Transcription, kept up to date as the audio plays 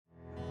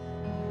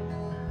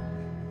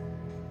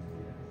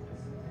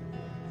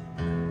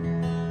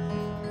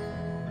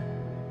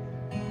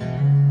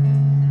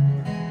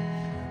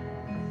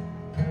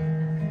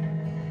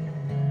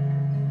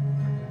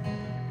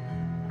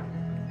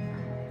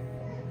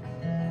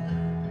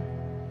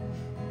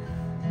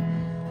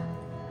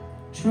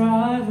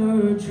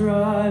Driver,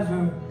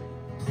 driver,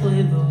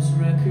 play those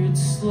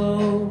records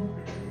slow.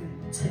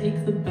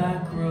 Take the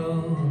back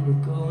road,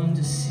 we're going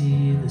to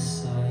see the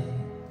sight.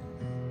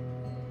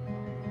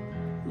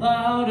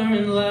 Louder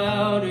and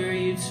louder,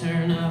 you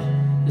turn up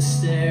the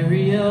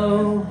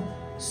stereo.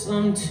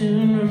 Some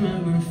tune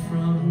remembered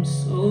from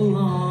so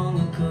long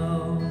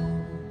ago.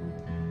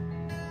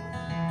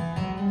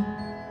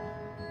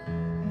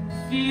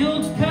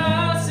 Fields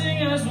passing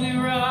as we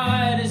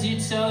ride, as you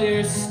tell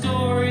your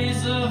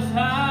stories of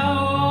how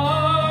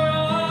our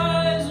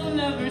eyes will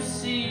never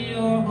see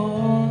your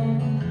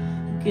home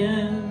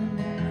again.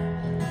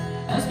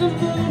 As the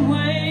moon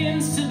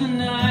wanes to the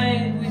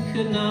night, we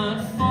could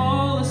not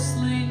fall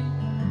asleep.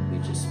 We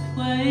just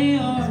play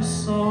our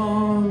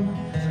song,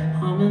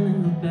 humming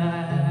in the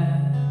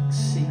back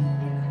seat.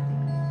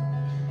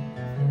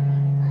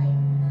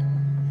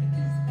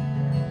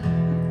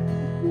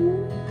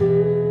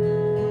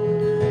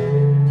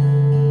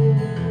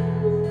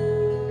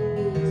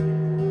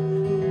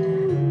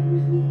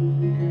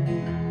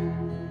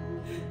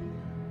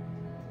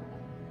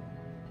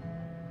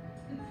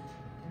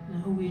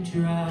 Now we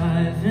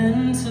drive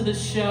into the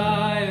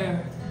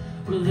Shire,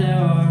 where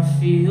there are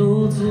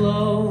fields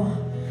low.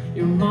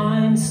 Your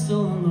mind's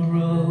still on the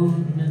road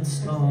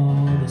amidst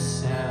all the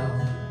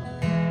sound.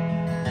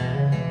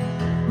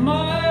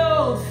 My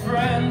old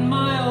friend,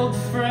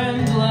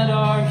 let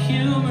our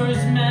humors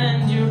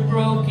mend your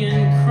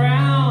broken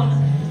crown,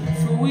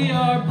 for we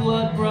are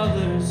blood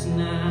brothers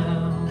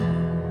now.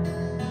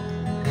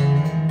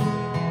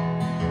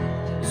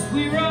 As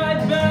we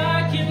ride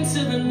back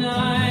into the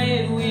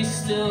night, we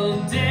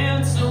still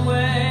dance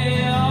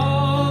away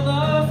all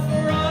the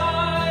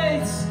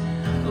frights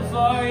of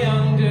our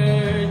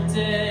younger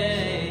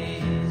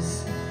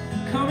days,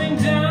 coming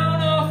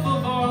down off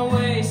of our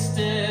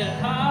wasted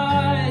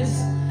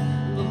highs,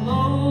 the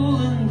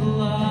lowland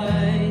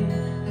light.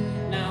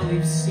 Now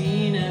we've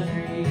seen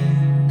every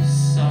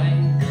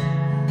sight.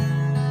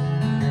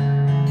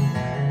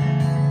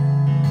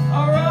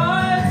 Our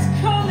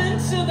eyes come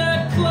into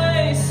that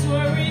place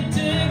where we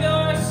dig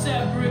our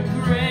separate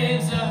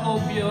graves. I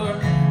hope your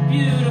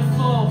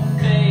beautiful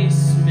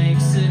face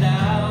makes it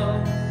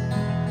out.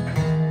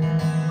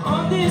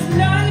 On these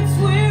nights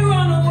we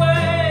run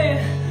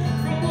away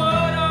from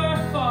what our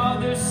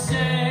fathers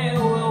say.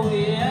 Will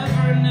we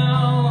ever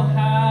know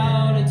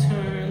how to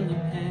turn the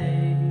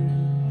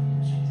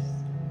page?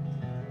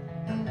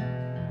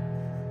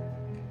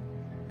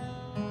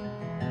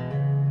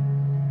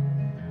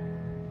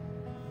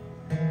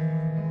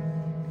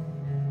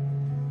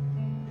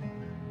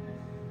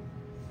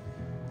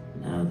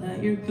 Now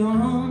that you're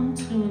gone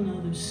to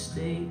another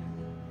state,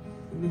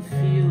 in the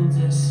fields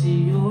I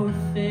see your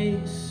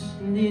face.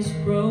 In these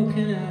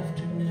broken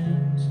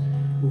afternoons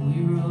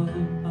we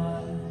rode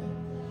by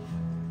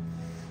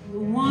the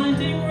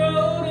winding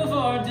road of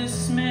our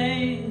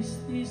dismays,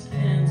 these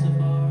hands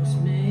of ours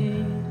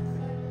made.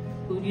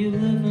 Would you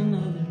live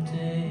another